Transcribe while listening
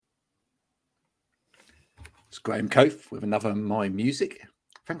Graham Cofe with another My Music.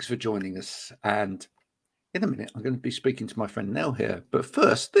 Thanks for joining us. And in a minute, I'm going to be speaking to my friend Nell here. But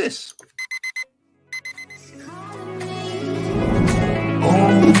first, this.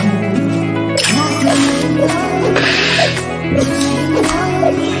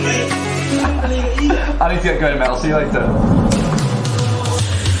 I need to get going, Mel. See you later.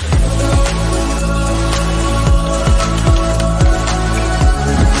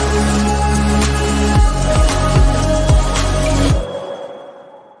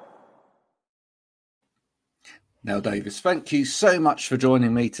 Nell Davies, thank you so much for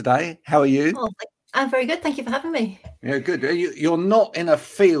joining me today. How are you? Oh, I'm very good. Thank you for having me. Yeah, good. You're not in a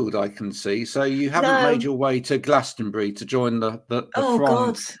field, I can see, so you haven't made your way to Glastonbury to join the Oh,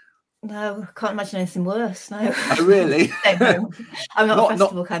 front. God. No, I can't imagine anything worse. No. Oh, really? I'm not a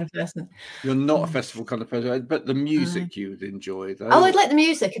festival kind of person. You're not a festival kind of person, but the music you would enjoy, though. Oh, I'd like the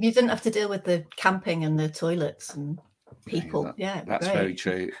music if you didn't have to deal with the camping and the toilets and people. That's great. Very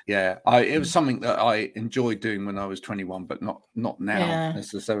true. Yeah, it was something that I enjoyed doing when I was 21, but not now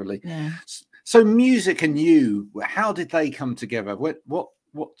necessarily. Yeah. So music and you, how did they come together? What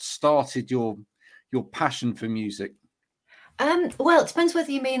started your passion for music? Well, it depends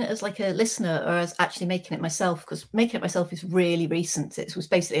whether you mean it as like a listener or as actually making it myself, because making it myself is really recent. It was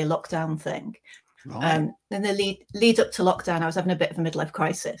basically a lockdown thing. Right. And the lead up to lockdown, I was having a bit of a midlife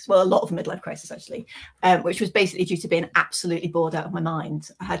crisis. Well, a lot of a midlife crisis, actually, which was basically due to being absolutely bored out of my mind.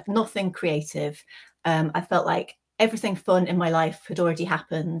 I had nothing creative. I felt like everything fun in my life had already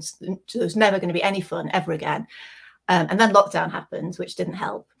happened. There was never going to be any fun ever again. And then lockdown happened, which didn't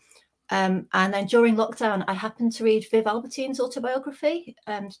help. And then during lockdown, I happened to read Viv Albertine's autobiography,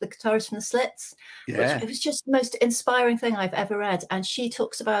 the guitarist from the Slits. Yeah. Which it was just the most inspiring thing I've ever read. And she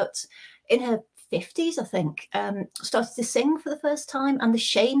talks about, in her 50s, I think, started to sing for the first time, and the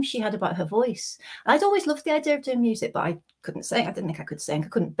shame she had about her voice. And I'd always loved the idea of doing music, but I couldn't sing. I didn't think I could sing. I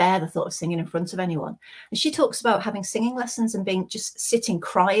couldn't bear the thought of singing in front of anyone. And she talks about having singing lessons and being just sitting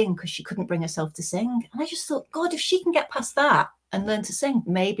crying because she couldn't bring herself to sing. And I just thought, God, if she can get past that and learn to sing,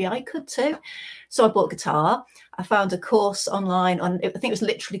 maybe I could too. So I bought a guitar. I found a course online on, I think it was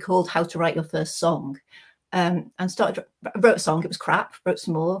literally called How to Write Your First Song. And wrote a song. It was crap. Wrote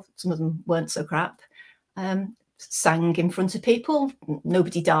some more. Some of them weren't so crap. Sang in front of people.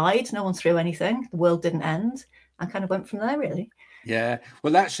 Nobody died. No one threw anything. The world didn't end. I kind of went from there, really. Yeah.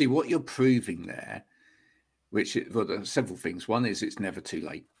 Well, actually, what you're proving there, there are several things. One is it's never too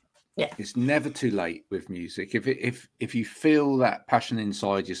late. Yeah. It's never too late with music. If you feel that passion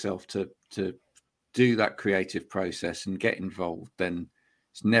inside yourself to do that creative process and get involved, then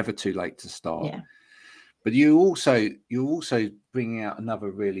it's never too late to start. Yeah. But you're also bringing out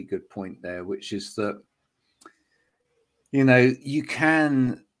another really good point there, which is that, you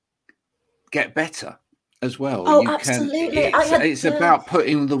can get better as well. Oh, absolutely. It's about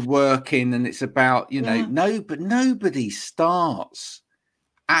putting the work in, and it's about, but nobody starts.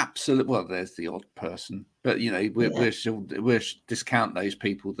 Absolutely. Well, there's the odd person, but we'll discount those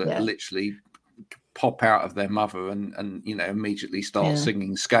people that literally pop out of their mother and immediately start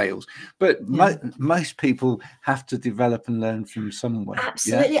singing scales. But most people have to develop and learn from somewhere.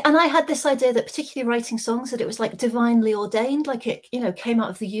 Absolutely. And I had this idea that particularly writing songs, that it was like divinely ordained, like it came out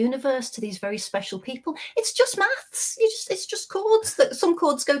of the universe to these very special people. It's just maths. It's just chords, that some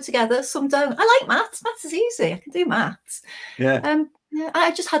chords go together, some don't. I like maths. Maths is easy. I can do maths.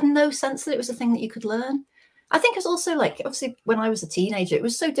 I just had no sense that it was a thing that you could learn. I think it's also like, obviously, when I was a teenager, it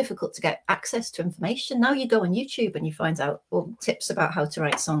was so difficult to get access to information. Now you go on YouTube and you find out tips about how to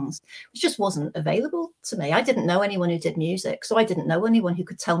write songs, which just wasn't available to me. I didn't know anyone who did music, so I didn't know anyone who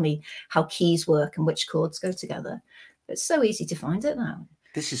could tell me how keys work and which chords go together. It's so easy to find it now.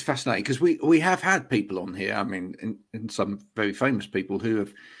 This is fascinating, because we have had people on here, I mean, and some very famous people who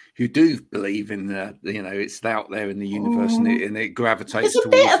do believe in it's out there in the universe, and it gravitates towards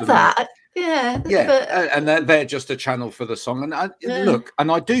bit of them. That. And they're just a channel for the song. And look,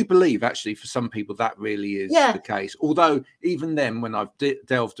 and I do believe actually for some people that really is the case. Although even then, when I've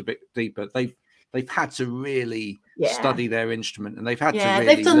delved a bit deeper, they've had to really study their instrument, and they've had to really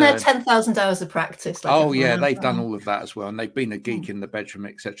they've done their 10,000 hours of practice. They've done all of that as well, and they've been a geek in the bedroom,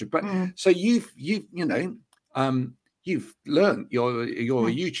 etc. But so you've learned you're a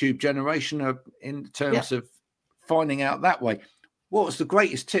YouTube generation in terms of finding out that way. What was the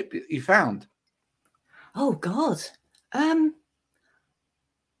greatest tip that you found? Oh, God. That's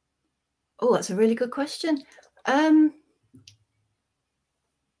a really good question. One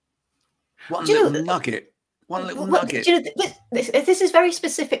little nugget. one little nugget. Do you know, this is very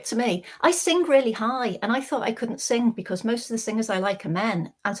specific to me. I sing really high, and I thought I couldn't sing because most of the singers I like are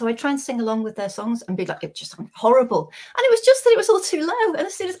men, and so I try and sing along with their songs and be like, it just sounded horrible. And it was just that it was all too low.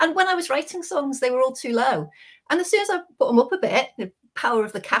 And when I was writing songs, they were all too low. And as soon as I put them up a bit, the power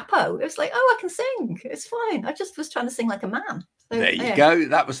of the capo, it was like, oh, I can sing. It's fine. I just was trying to sing like a man. So, there you go.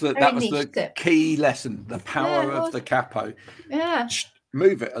 That was the key lesson. The power of the capo. Yeah.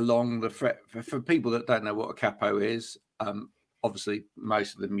 Move it along the fret. For people that don't know what a capo is, obviously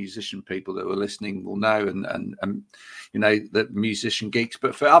most of the musician people that were listening will know, and you know, the musician geeks.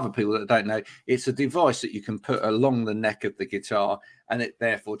 But for other people that don't know, it's a device that you can put along the neck of the guitar, and it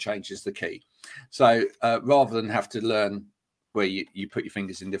therefore changes the key. So rather than have to learn where you put your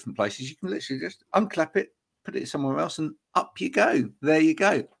fingers in different places, you can literally just unclap it, put it somewhere else, and up you go. There you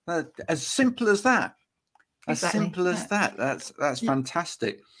go. As simple as that. As simple as that. That's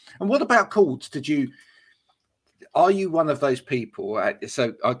fantastic. And what about chords? Are you one of those people?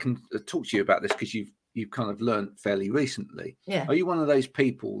 So I can talk to you about this because you've kind of learned fairly recently. Yeah. Are you one of those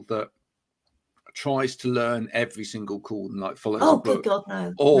people that tries to learn every single chord and like follows? Oh, good God,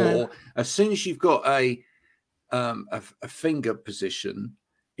 no. Or as soon as you've got a finger position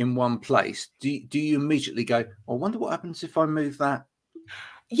in one place, do you immediately go, I wonder what happens if I move that?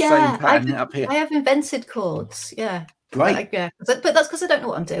 Yeah, up here. I have invented chords. Yeah, right. But that's because I don't know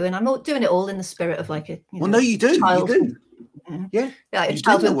what I'm doing. I'm not doing it all in the spirit of like a. No, you do. Child. You do. Mm-hmm. Yeah. A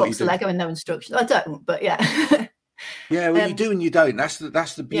child with a box of Lego and no instructions. I don't, but yeah. Yeah, well, you do and you don't. That's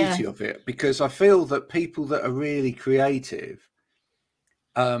the beauty of it, because I feel that people that are really creative,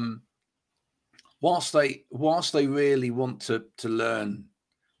 whilst they really want to learn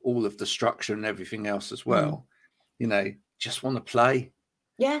all of the structure and everything else as well, you know, just want to play.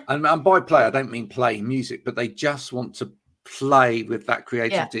 Yeah. And by play, I don't mean play music, but they just want to play with that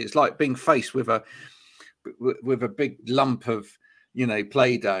creativity. Yeah. It's like being faced with a big lump of, you know,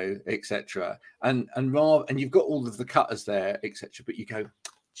 Play-Doh, etc. And you've got all of the cutters there, etc. But you go,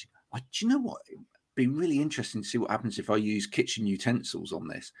 do you know what? It'd be really interesting to see what happens if I use kitchen utensils on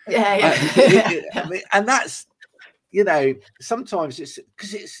this. Yeah. And that's, you know, sometimes it's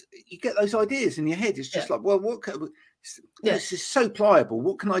because you get those ideas in your head. It's just like, well, this is so pliable.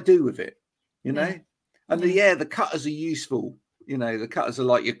 What can I do with it? You know, and the cutters are useful. You know, the cutters are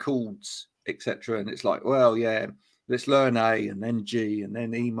like your chords, etc. And it's like, well, let's learn A and then G and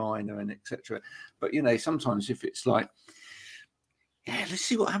then E minor and etc. But you know, sometimes if it's like, let's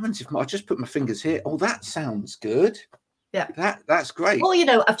see what happens if I just put my fingers here. Oh, that sounds good. Yeah, that's great. Well, you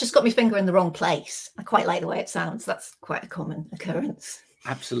know, I've just got my finger in the wrong place. I quite like the way it sounds. That's quite a common occurrence.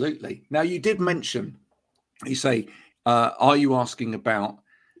 Absolutely. Now, you did mention, you say, are you asking about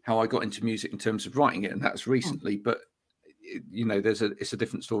how I got into music in terms of writing it? And that's recently, but you know, it's a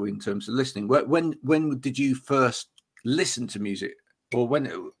different story in terms of listening. When did you first listen to music, or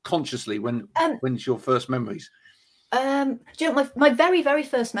when's your first memories? Do you know, my very, very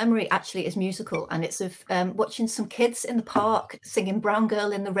first memory actually is musical, and it's of watching some kids in the park singing Brown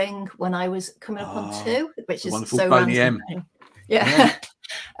Girl in the Ring when I was coming up on 2, which is so random. Yeah.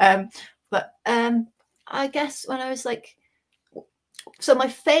 But I guess when I was like, so my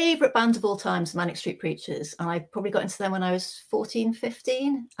favorite band of all time is Manic Street Preachers, and I probably got into them when I was 14,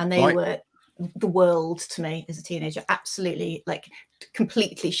 15, and they were the world to me as a teenager. Absolutely, like,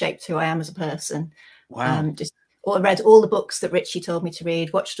 completely shaped who I am as a person. Wow. Or read all the books that Richie told me to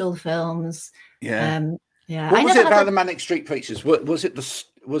read, watched all the films. Yeah. What was it about the Manic Street Preachers? Was it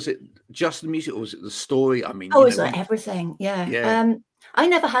just the music, or was it the story? I mean, it was like everything. Yeah. I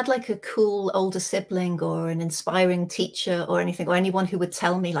never had like a cool older sibling or an inspiring teacher or anything, or anyone who would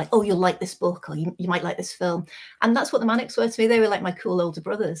tell me like, oh, you'll like this book, or you might like this film. And that's what the Manics were to me. They were like my cool older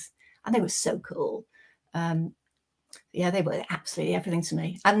brothers, and they were so cool. They were absolutely everything to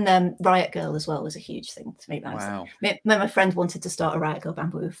me. And Riot Girl as well was a huge thing to me. Wow. My friend wanted to start a Riot Girl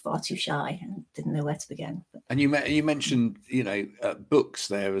band, but we were far too shy and didn't know where to begin. And you mentioned, you know, books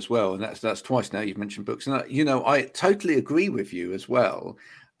there as well. And that's twice now you've mentioned books. And, you know, I totally agree with you as well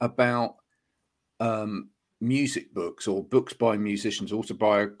about music books or books by musicians,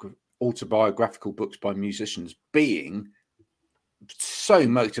 autobiographical books by musicians being so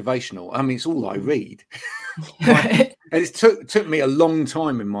motivational. I mean, it's all I read. And it took me a long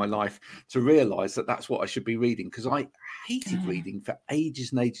time in my life to realize that that's what I should be reading, because I hated reading for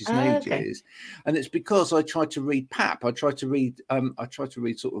ages and ages and ages. Okay. And it's because I tried to read pap. I tried to read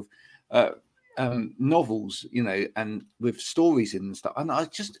sort of novels, you know, and with stories in and stuff. And I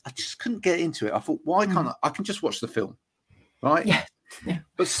just couldn't get into it. I thought, why can't I can just watch the film, right? Yeah.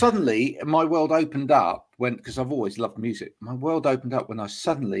 But suddenly my world opened up because I've always loved music. My world opened up when I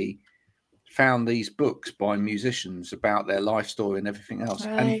suddenly found these books by musicians about their life story and everything else.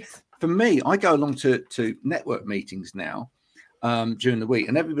 Right. And for me, I go along to network meetings now during the week,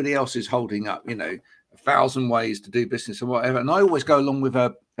 and everybody else is holding up, 1,000 ways to do business or whatever. And I always go along with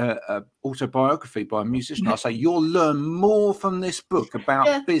a autobiography by a musician. I say, you'll learn more from this book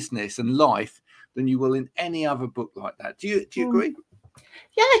about business and life than you will in any other book like that. Do you agree?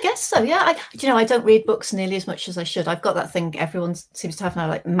 Yeah, I guess so. Yeah, I don't read books nearly as much as I should. I've got that thing everyone seems to have now,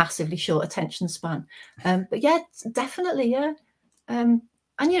 like massively short attention span. But yeah, definitely, yeah. And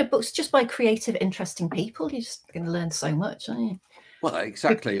books just by creative, interesting people, you're just going to learn so much, aren't you? Well,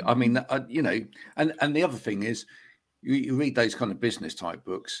 exactly. I mean, and the other thing is, you read those kind of business type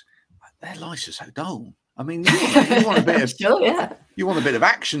books, their lives are so dull. I mean, you want a bit of you want a bit of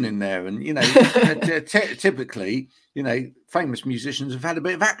action in there, and typically, famous musicians have had a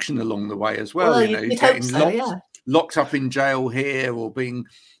bit of action along the way as well. Getting locked up in jail here, or being,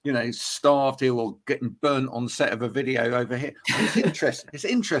 starved here, or getting burnt on set of a video over here. It's interesting. It's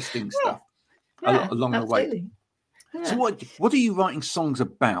interesting stuff along the way. Yeah. So, what are you writing songs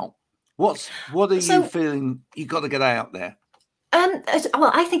about? What are you feeling you got to get out there?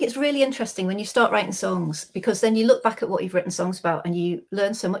 Well, I think it's really interesting when you start writing songs, because then you look back at what you've written songs about and you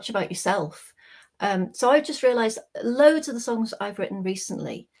learn so much about yourself. So I just realized loads of the songs I've written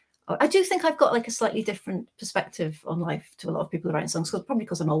recently, I do think I've got like a slightly different perspective on life to a lot of people who write songs, probably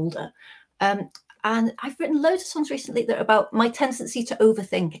because I'm older. And I've written loads of songs recently that are about my tendency to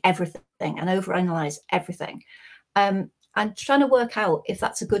overthink everything and overanalyze everything. And trying to work out if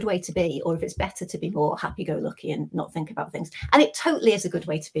that's a good way to be, or if it's better to be more happy-go-lucky and not think about things. And it totally is a good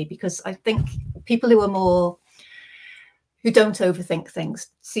way to be, because I think people who don't overthink things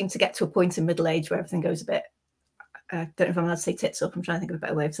seem to get to a point in middle age where everything goes a bit, I don't know if I'm allowed to say tits up. I'm trying to think of a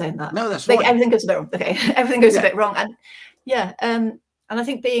better way of saying that. No, that's right. Everything goes a bit wrong. Okay, everything goes a bit wrong. And and I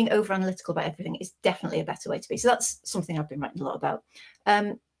think being over-analytical about everything is definitely a better way to be. So that's something I've been writing a lot about.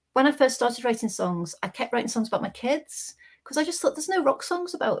 When I first started writing songs, I kept writing songs about my kids, because I just thought there's no rock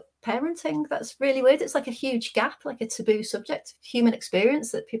songs about parenting. That's really weird. It's like a huge gap, like a taboo subject, human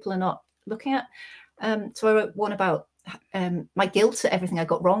experience that people are not looking at. So I wrote one about my guilt at everything I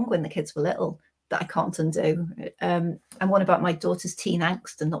got wrong when the kids were little that I can't undo, and one about my daughter's teen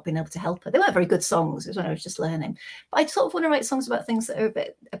angst and not being able to help her. They weren't very good songs. It was when I was just learning. But I sort of want to write songs about things that are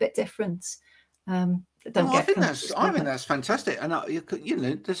a bit different. I think that's fantastic, and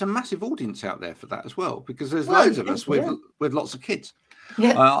there's a massive audience out there for that as well, because there's loads of us with lots of kids.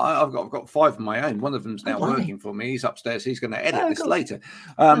 Yeah, I've got 5 of my own. One of them's now working for me. He's upstairs. He's going to edit this later.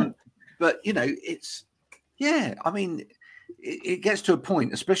 But it's I mean, it gets to a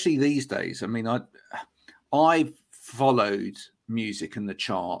point, especially these days. I mean, I've followed music and the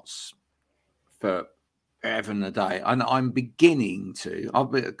charts for ever and a day, and I'll be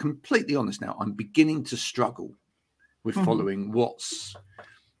completely honest now, I'm beginning to struggle with following what's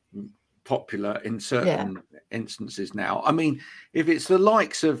popular in certain instances now. I mean, if it's the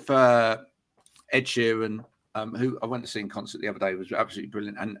likes of Ed Sheeran, who I went to see in concert the other day, was absolutely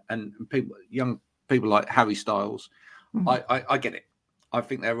brilliant, and young people like Harry Styles, I get it. I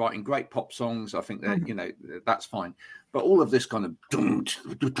think they're writing great pop songs. I think that that's fine. But all of this kind of no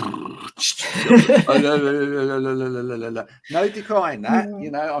decrying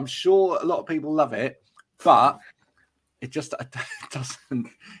that. I'm sure a lot of people love it, but it just doesn't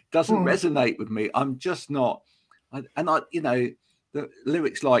resonate with me. I'm just not. The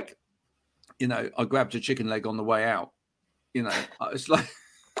lyrics like, I grabbed a chicken leg on the way out. It's like.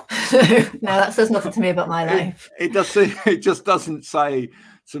 No, that says nothing to me about my life. It just doesn't say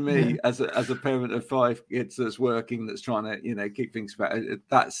to me as a parent of 5 kids that's working, that's trying to keep things better.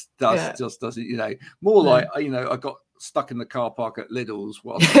 Just doesn't more like I got stuck in the car park at Lidl's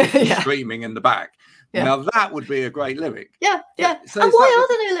while screaming in the back. Now that would be a great lyric. Yeah. So and why are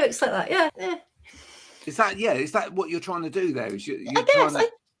there no lyrics like that? Yeah. Is that what you're trying to do there? Is you're I guess. And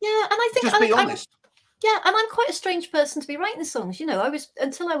I think just be honest. Yeah, and I'm quite a strange person to be writing songs.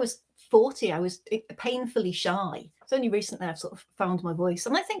 Until I was 40, I was painfully shy. It's only recently I've sort of found my voice.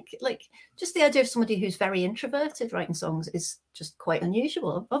 And I think just the idea of somebody who's very introverted writing songs is just quite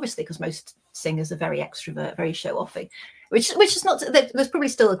unusual, obviously, because most singers are very extrovert, very show-offy, which is not, there's probably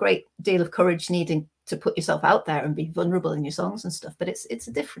still a great deal of courage needing to put yourself out there and be vulnerable in your songs and stuff. But it's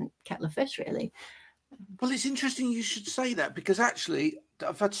a different kettle of fish, really. Well, it's interesting you should say that, because actually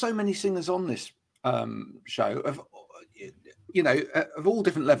I've had so many singers on this show of all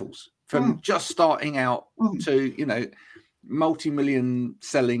different levels, from just starting out to multi-million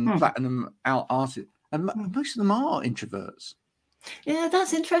selling platinum out artists, and most of them are introverts. Yeah,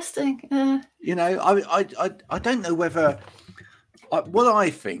 that's interesting. I don't know whether what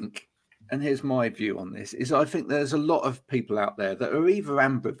I think, and here's my view on this, is I think there's a lot of people out there that are either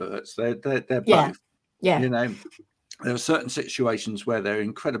ambiverts, they're both. Yeah. You know, there are certain situations where they're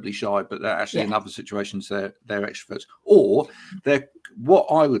incredibly shy, but they're actually in other situations they're extroverts, or they're what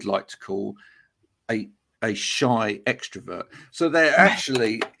I would like to call a shy extrovert. So they're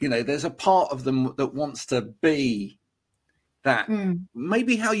actually, you know, there's a part of them that wants to be that.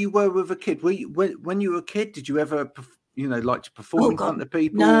 Maybe how you were with a kid. Were you, when you were a kid, did you ever, you know, like to perform in front of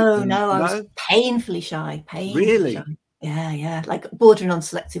people? No, I was painfully shy. Really? Shy. Yeah, like bordering on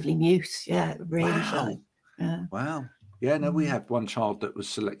selectively mute. Yeah, really shy. Yeah. Wow. Yeah, no, we had one child that was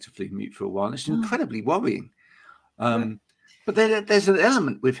selectively mute for a while. It's incredibly worrying. But there's an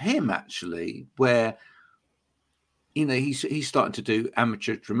element with him actually where, you know, he's starting to do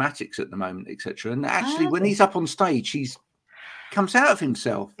amateur dramatics at the moment, etc. And actually, when he's up on stage, he's comes out of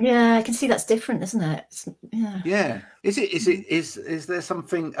himself. Yeah, I can see that's different, isn't it? Yeah. Is there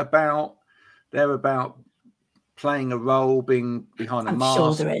something about playing a role, being behind a mask?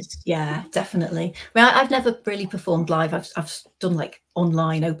 I'm sure there is. Yeah, definitely. I mean, I've never really performed live. I've done like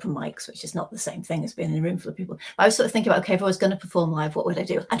online open mics, which is not the same thing as being in a room full of people. But I was sort of thinking about, okay, if I was going to perform live, what would I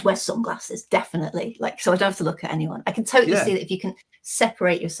do? I'd wear sunglasses, definitely. Like, so I don't have to look at anyone. I can totally see that if you can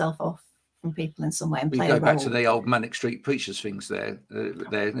separate yourself off from people in some way and play a role. Back to the old Manic Street Preachers things there.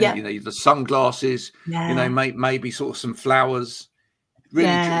 You know, the sunglasses, you know, maybe sort of some flowers.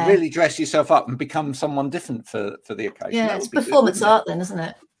 Really dress yourself up and become someone different for the occasion. Yeah, it's performance art then, isn't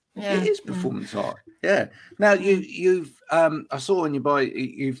it? Yeah. It is performance art. Yeah. Now you've I saw in your bio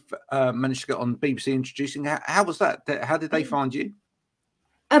you've managed to get on BBC Introducing. How was that? How did they find you?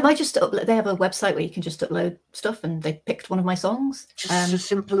 I just they have a website where you can just upload stuff, and they picked one of my songs. Just as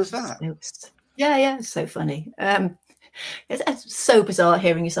simple as that. It's so funny. It's so bizarre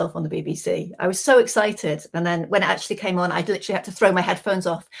hearing yourself on the BBC. I was so excited, and then when it actually came on, I literally had to throw my headphones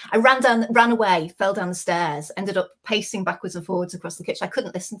off. I ran away, fell down the stairs, ended up pacing backwards and forwards across the kitchen. I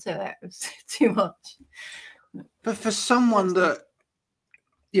couldn't listen to it. It was too much. But for someone that,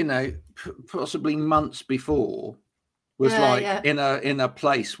 you know, possibly months before was in a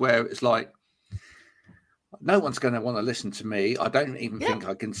place where it's like, no one's going to want to listen to me. I don't even think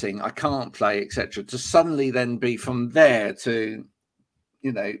I can sing. I can't play, etc. To suddenly then be from there to,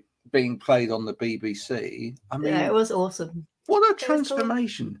 you know, being played on the BBC. I mean, it was awesome. What a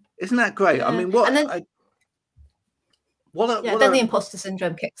transformation! Isn't that great? Yeah. I mean, what? And then, then the imposter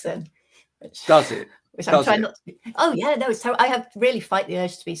syndrome kicks in. Does it? Which I'm trying not to be. Oh yeah, no, it's terrible. I have really fight the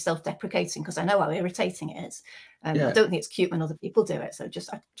urge to be self-deprecating because I know how irritating it is. I don't think it's cute when other people do it. So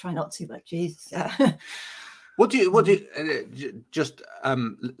I try not to. Like, Jesus. What do you just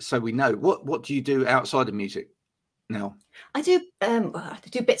so we know what do you do outside of music now? I do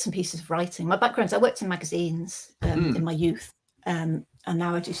bits and pieces of writing. My background, I worked in magazines in my youth, and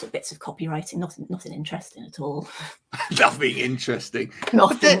now I do sort of bits of copywriting. Nothing interesting at all. Nothing interesting.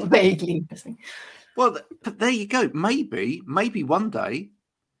 Nothing vaguely interesting. Well, but there you go. Maybe one day,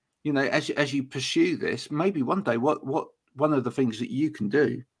 you know, as you pursue this, maybe one day, what one of the things that you can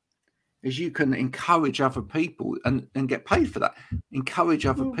do is you can encourage other people and get paid for that. Encourage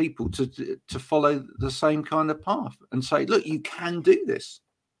other people to follow the same kind of path and say, look, you can do this.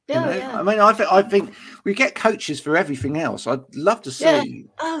 I mean, I think we get coaches for everything else. I'd love to see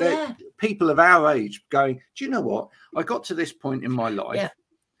people of our age going, do you know what? I got to this point in my life.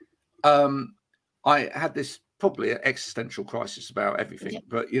 I had this probably an existential crisis about everything,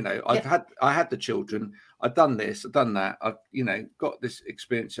 but you know, I had the children, I've done this, I've done that, I've, you know, got this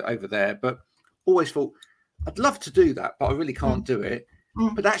experience over there, but always thought I'd love to do that, but I really can't do it.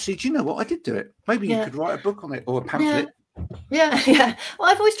 But actually, do you know what? I did do it. Maybe you could write a book on it or a pamphlet. Yeah. Well,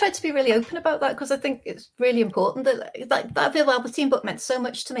 I've always tried to be really open about that because I think it's really important that Viv Albertine book meant so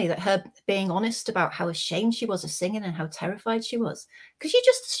much to me, that her being honest about how ashamed she was of singing and how terrified she was. Because you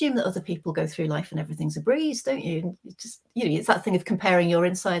just assume that other people go through life and everything's a breeze, don't you? And it's that thing of comparing your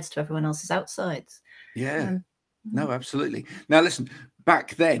insides to everyone else's outsides. Yeah. No, absolutely. Now, listen,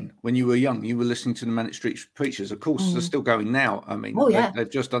 back then when you were young, you were listening to the Manic Street Preachers. Of course, they're still going now. I mean,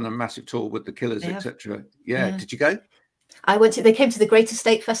 they've just done a massive tour with the Killers, etc. Yeah. Did you go? They came to the Great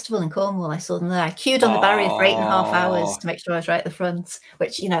Estate Festival in Cornwall. I saw them there. I queued on the barrier for 8.5 hours to make sure I was right at the front,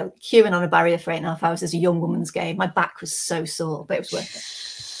 which, you know, queuing on a barrier for 8.5 hours is a young woman's game. My back was so sore, but it was worth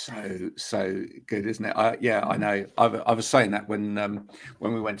it. So good, isn't it? I know. I was saying that when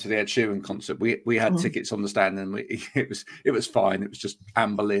we went to the Ed Sheeran concert, we had tickets on the stand, and it was fine. It was just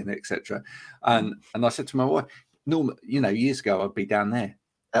Anne Boleyn, etc. And I said to my wife, "Normal, you know, years ago I'd be down there,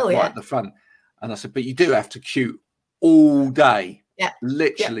 right at the front." And I said, "But you do have to queue all day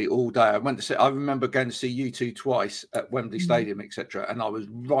literally all day. I remember going to see U2 twice at Wembley Stadium, etc., and I was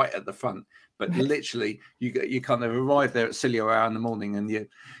right at the front. But literally, you kind of arrive there at silly hour in the morning, and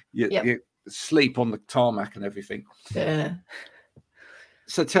you sleep on the tarmac and everything. Yeah.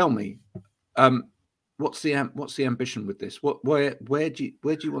 So tell me, what's the ambition with this? Where do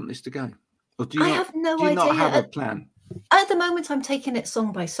you want this to go? Or do you have no idea. Not have a plan? At the moment, I'm taking it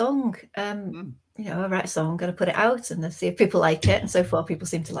song by song. You know, I write a song, I'm going to put it out and see if people like it. And so far, people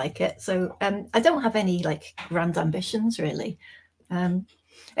seem to like it. So I don't have any like grand ambitions, really.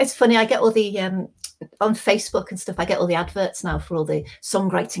 It's funny, I get all the on Facebook and stuff, I get all the adverts now for all the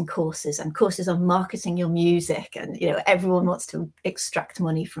songwriting courses and courses on marketing your music. And, you know, everyone wants to extract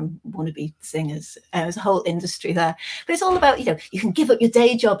money from wannabe singers. There's a whole industry there. But it's all about, you know, you can give up your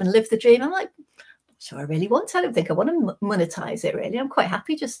day job and live the dream. I'm like, so I really want to. I don't think I want to monetize it, really. I'm quite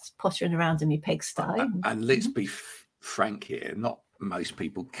happy just pottering around in my pigsty. And let's be frank here, not most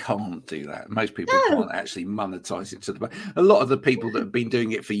people can't do that. Most people can't actually monetize it to the. A lot of the people that have been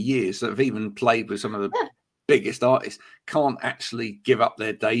doing it for years, that have even played with some of the biggest artists, can't actually give up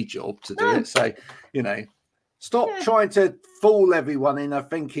their day job to do it. So, you know, stop trying to fool everyone into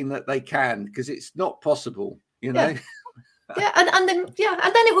thinking that they can, because it's not possible. You know. And then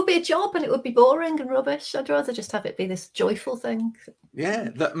it would be a job and it would be boring and rubbish. I'd rather just have it be this joyful thing. Yeah,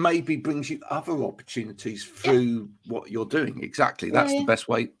 that maybe brings you other opportunities through what you're doing. Exactly. That's the best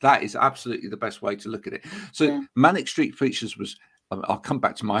way. That is absolutely the best way to look at it. So Manic Street Preachers was, I'll come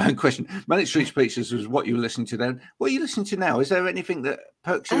back to my own question. Manic Street Preachers was what you were listening to then. What are you listening to now? Is there anything that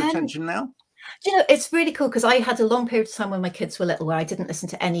perks your attention now? Do you know, it's really cool because I had a long period of time when my kids were little where I didn't listen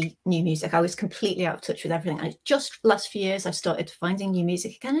to any new music. I was completely out of touch with everything. And just last few years, I've started finding new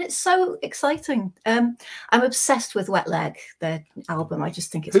music again, and it's so exciting. I'm obsessed with Wet Leg, their album. I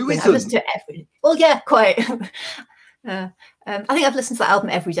just think it's brilliant. I listen to it every. Well, yeah, quite. I think I've listened to that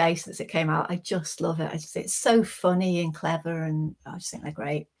album every day since it came out. I just love it. It's so funny and clever, and I just think they're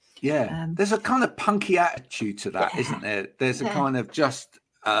great. Yeah, there's a kind of punky attitude to that, isn't there? There's a kind of just.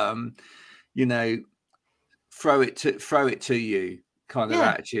 You know, throw it to you kind of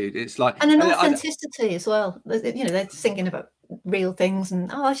attitude. It's like and an authenticity as well. You know, they're singing about real things,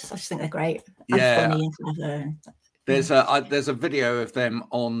 and I just think they're great. And funny and clever. There's a video of them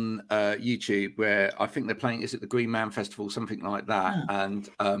on YouTube where I think they're playing. Is it the Green Man Festival, something like that? And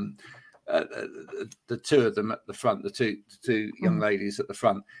the two of them at the front, the two young ladies at the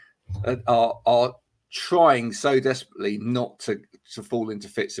front, are trying so desperately not to fall into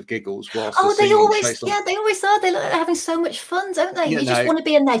fits of giggles whilst they always are. They're having so much fun, don't they? You just want to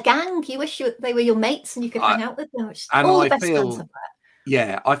be in their gang. You wish they were your mates and you could hang out with them. All the best fans of that.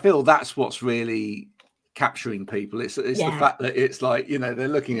 Yeah, I feel that's what's really capturing people. It's the fact that it's like, you know, they're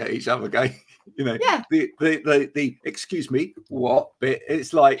looking at each other going, you know, the excuse me, what bit?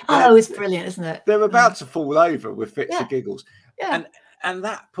 It's like, it's brilliant, isn't it? They're about to fall over with fits of giggles. And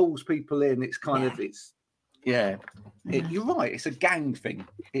that pulls people in. It's kind of you're right. It's a gang thing.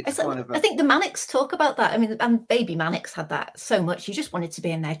 It's kind of. I think the Manics talk about that. I mean, and Baby Manics had that so much. You just wanted to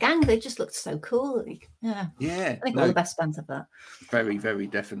be in their gang. They just looked so cool. Yeah. I think all the best bands have that. Very, very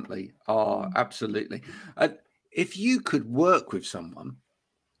definitely. Absolutely. If you could work with someone,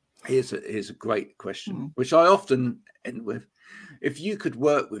 here's a great question, which I often end with. If you could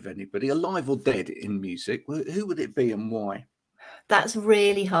work with anybody, alive or dead, in music, who would it be and why? That's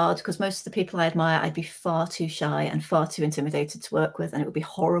really hard because most of the people I admire, I'd be far too shy and far too intimidated to work with, and it would be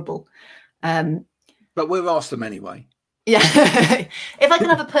horrible. But we'll ask them anyway. Yeah. If I can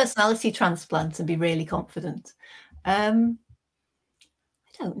have a personality transplant and be really confident. I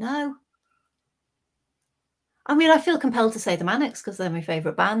don't know. I mean, I feel compelled to say the Manics because they're my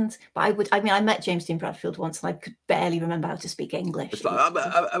favourite band. But I met James Dean Bradfield once and I could barely remember how to speak English. It's like,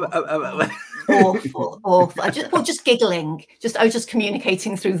 awful. Just giggling. I was just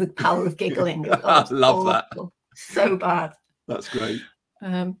communicating through the power of giggling. I love that. So bad. That's great.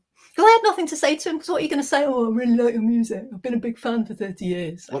 Because I had nothing to say to him. Because what are you going to say? Oh, I really like your music. I've been a big fan for 30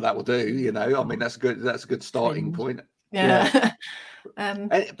 years. Well, that will do. You know, I mean, that's good. That's a good starting point. Yeah.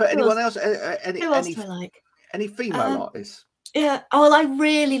 But anyone else? Who else do I like? Any female artists? Yeah. Oh, I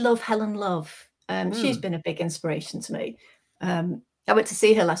really love Helen Love. She's been a big inspiration to me. I went to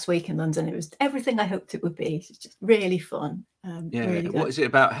see her last week in London. It was everything I hoped it would be. It's just really fun. Really what is it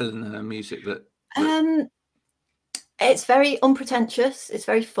about Helen and her music that? It's very unpretentious. It's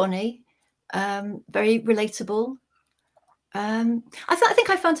very funny. Very relatable. I think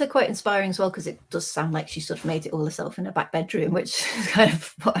I found her quite inspiring as well because it does sound like she sort of made it all herself in her back bedroom, which is kind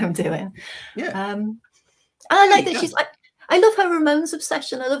of what I'm doing. Yeah. And I like that she's like. I love her Ramones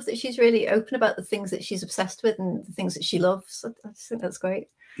obsession. I love that she's really open about the things that she's obsessed with and the things that she loves. I just think that's great.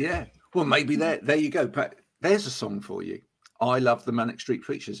 Yeah. Well, maybe there you go. But there's a song for you. I love the Manic Street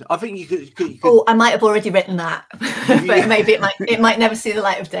Preachers. I think you could. Oh, I might have already written that, but maybe it might never see the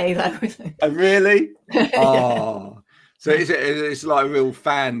light of day though. Oh, really? Oh. So it's like a real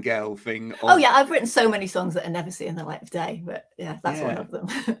fangirl thing. Oh yeah, I've written so many songs that are never seeing the light of day, but yeah, that's one of them.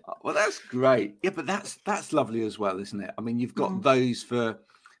 Well, that's great. Yeah, but that's lovely as well, isn't it? I mean, you've got those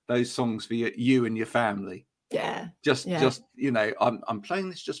songs for you and your family. Yeah. Just I'm playing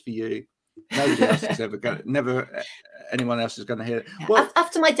this just for you. Nobody else is anyone else is going to hear it. Yeah. Well,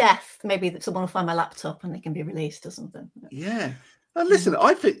 after my death, maybe someone will find my laptop and they can be released or something. Yeah. And listen,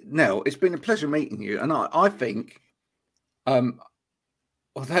 I think, Nell, it's been a pleasure meeting you, and I think.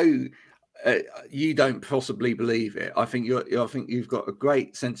 Although you don't possibly believe it, I think you've got a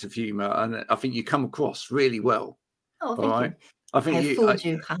great sense of humour, and I think you come across really well. Oh, thank you. I think I fooled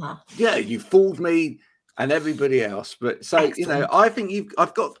you. Yeah, you fooled me and everybody else. But so excellent. I think you've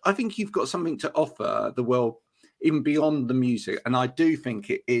got something to offer the world, even beyond the music. And I do think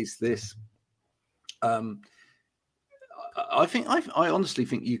it is this. I honestly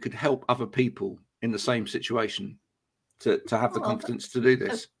think you could help other people in the same situation. To have the confidence to do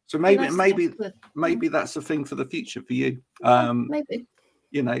this, so maybe that's a thing for the future for you. Maybe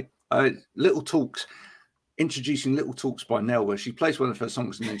little talks, introducing Little Talks by Nell, where she plays one of her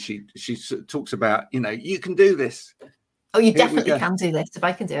songs and then she talks about you can do this. Oh, you definitely can do this. If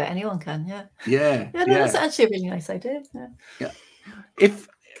I can do it, anyone can. Yeah. That's actually a really nice idea. Yeah. If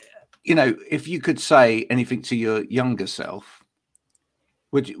you could say anything to your younger self,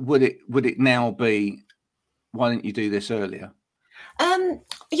 would it now be? Why didn't you do this earlier?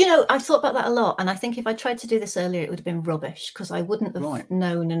 I've thought about that a lot, and I think if I tried to do this earlier, it would have been rubbish because I wouldn't have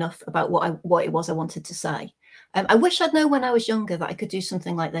known enough about what it was I wanted to say. I wish I'd known when I was younger that I could do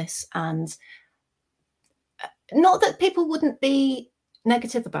something like this, and not that people wouldn't be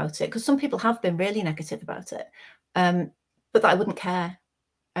negative about it, because some people have been really negative about it, but that I wouldn't care.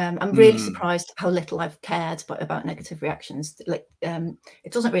 I'm really surprised how little I've cared about negative reactions. Like,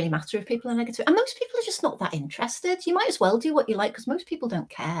 it doesn't really matter if people are negative, and most people are just not that interested. You might as well do what you like because most people don't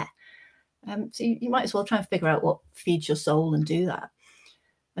care. So you might as well try and figure out what feeds your soul and do that,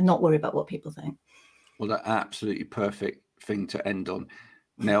 and not worry about what people think. Well, that's absolutely perfect thing to end on.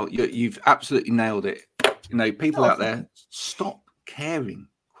 Now, you've absolutely nailed it. People out there, stop caring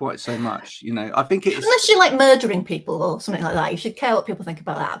quite so much. I think it's unless you like murdering people or something like that, you should care what people think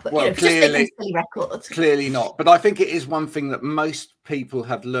about that. But just making silly records, clearly not. But I think it is one thing that most people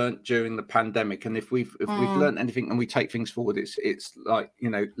have learnt during the pandemic, and if we've learnt anything and we take things forward, it's like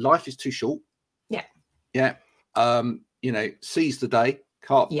life is too short. Seize the day,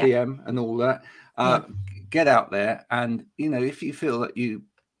 carpe diem, and all that. Get out there, and if you feel that you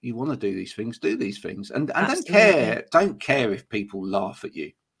want to do these things, do these things, and don't care if people laugh at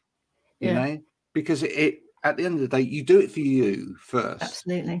you. Because it at the end of the day, you do it for you first.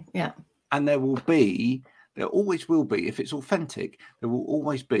 Absolutely, yeah. And there always will be, if it's authentic, there will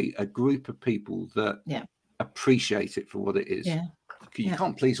always be a group of people that appreciate it for what it is. Yeah. You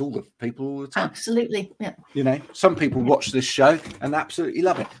can't please all the people all the time. Absolutely, yeah. Some people watch this show and absolutely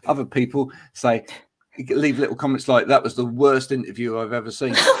love it. Other people leave little comments like, that was the worst interview I've ever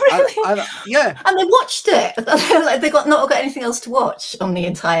seen. Oh, really? And they watched it. They not got anything else to watch on the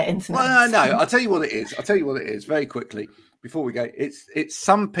entire internet. Well, no, I'll tell you what it is very quickly before we go. It's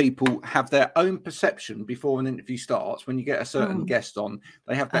some people have their own perception before an interview starts. When you get a certain guest on,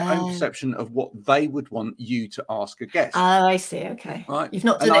 they have their own perception of what they would want you to ask a guest. Oh, I see. Okay. Right. You've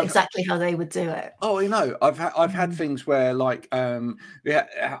not done it exactly how they would do it. Oh, I've had things where, like, I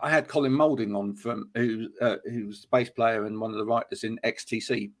had Colin Moulding on who was the bass player and one of the writers in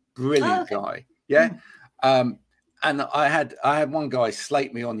XTC. Brilliant guy. Yeah. And I had one guy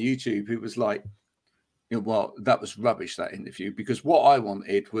slate me on YouTube who was like, well, that was rubbish, that interview, because what I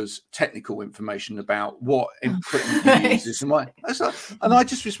wanted was technical information about what equipment you uses and why. And I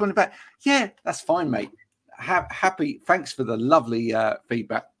just responded back, yeah, that's fine, mate. Happy, thanks for the lovely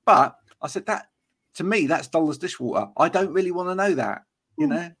feedback. But I said, that to me, that's dull as dishwater. I don't really want to know that.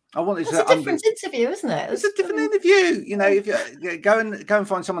 I wanted to. It's a different interview, isn't it? It's a different interview. If you go and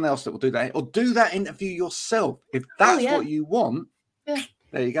find someone else that will do that, or do that interview yourself. If that's what you want,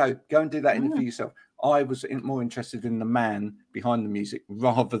 there you go. Go and do that interview yourself. I was more interested in the man behind the music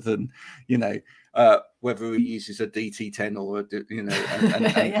rather than, whether he uses a DT10 or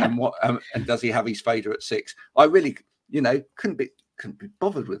and what and does he have his fader at 6. I really, couldn't be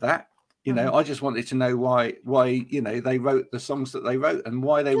bothered with that. I just wanted to know why they wrote the songs that they wrote and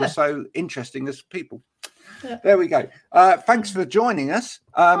why they were so interesting as people. There we go. Thanks for joining us.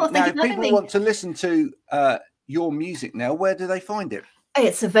 Now, if people want to listen to your music now, where do they find it?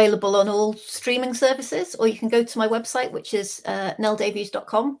 It's available on all streaming services, or you can go to my website, which is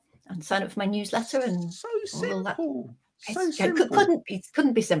nelldavies.com, and sign up for my newsletter. And so simple. So simple.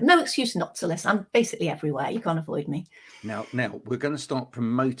 Couldn't be simple. No excuse not to listen. I'm basically everywhere. You can't avoid me. Now we're going to start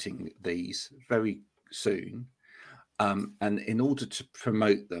promoting these very soon. And in order to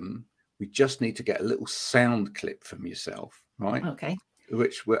promote them, we just need to get a little sound clip from yourself, right? Okay.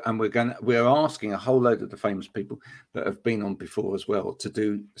 We're asking a whole load of the famous people that have been on before as well to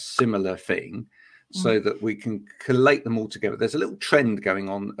do a similar thing, so that we can collate them all together. There's a little trend going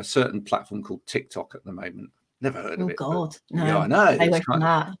on a certain platform called TikTok at the moment. Never heard of it. Oh God, no. Yeah, I know. Stay away from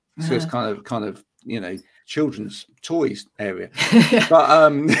that. So it's kind of children's toys area,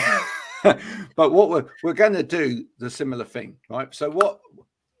 but but what we're going to do the similar thing, right? So I'll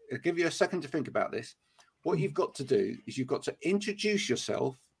give you a second to think about this. What you've got to do is you've got to introduce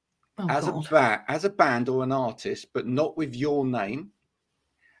yourself as a band or an artist, but not with your name,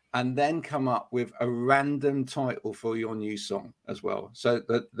 and then come up with a random title for your new song as well. So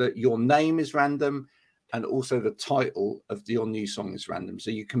that your name is random, and also the title of your new song is random. So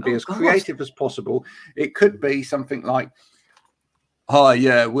you can be as creative as possible. It could be something like, "Hi,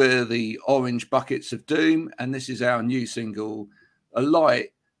 yeah, we're the Orange Buckets of Doom, and this is our new single, A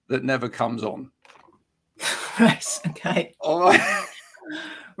Light That Never Comes On." Right. Okay. All right.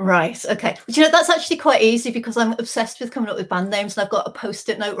 Right. Okay. But that's actually quite easy, because I'm obsessed with coming up with band names, and I've got a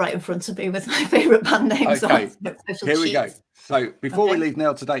post-it note right in front of me with my favourite band names. Okay. Here we go. So before we leave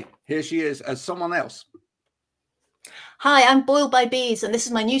Nell today, here she is as someone else. Hi, I'm Boiled by Bees, and this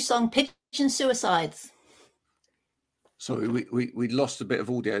is my new song, Pigeon Suicides. Sorry, we lost a bit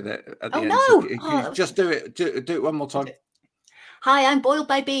of audio there at the end. No. So just do it one more time. Okay. Hi, I'm Boiled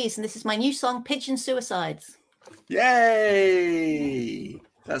by Bees, and this is my new song, Pigeon Suicides. Yay!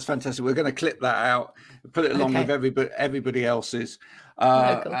 That's fantastic. We're going to clip that out, put it along with everybody else's,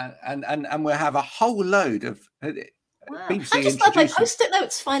 cool. and we'll have a whole load of BBC. I just thought my post-it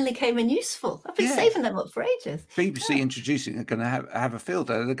notes finally came in useful. I've been saving them up for ages. BBC introducing are going to have a field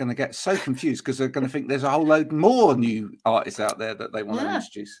there. They're going to get so confused because they're going to think there's a whole load more new artists out there that they want to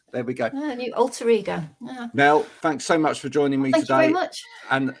introduce. There we go. New alter ego. Nell, thanks so much for joining me today. Thank you very much.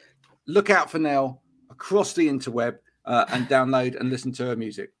 And look out for Nell across the interweb and download and listen to her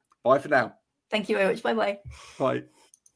music. Bye for now. Thank you very much. Bye-bye. Bye.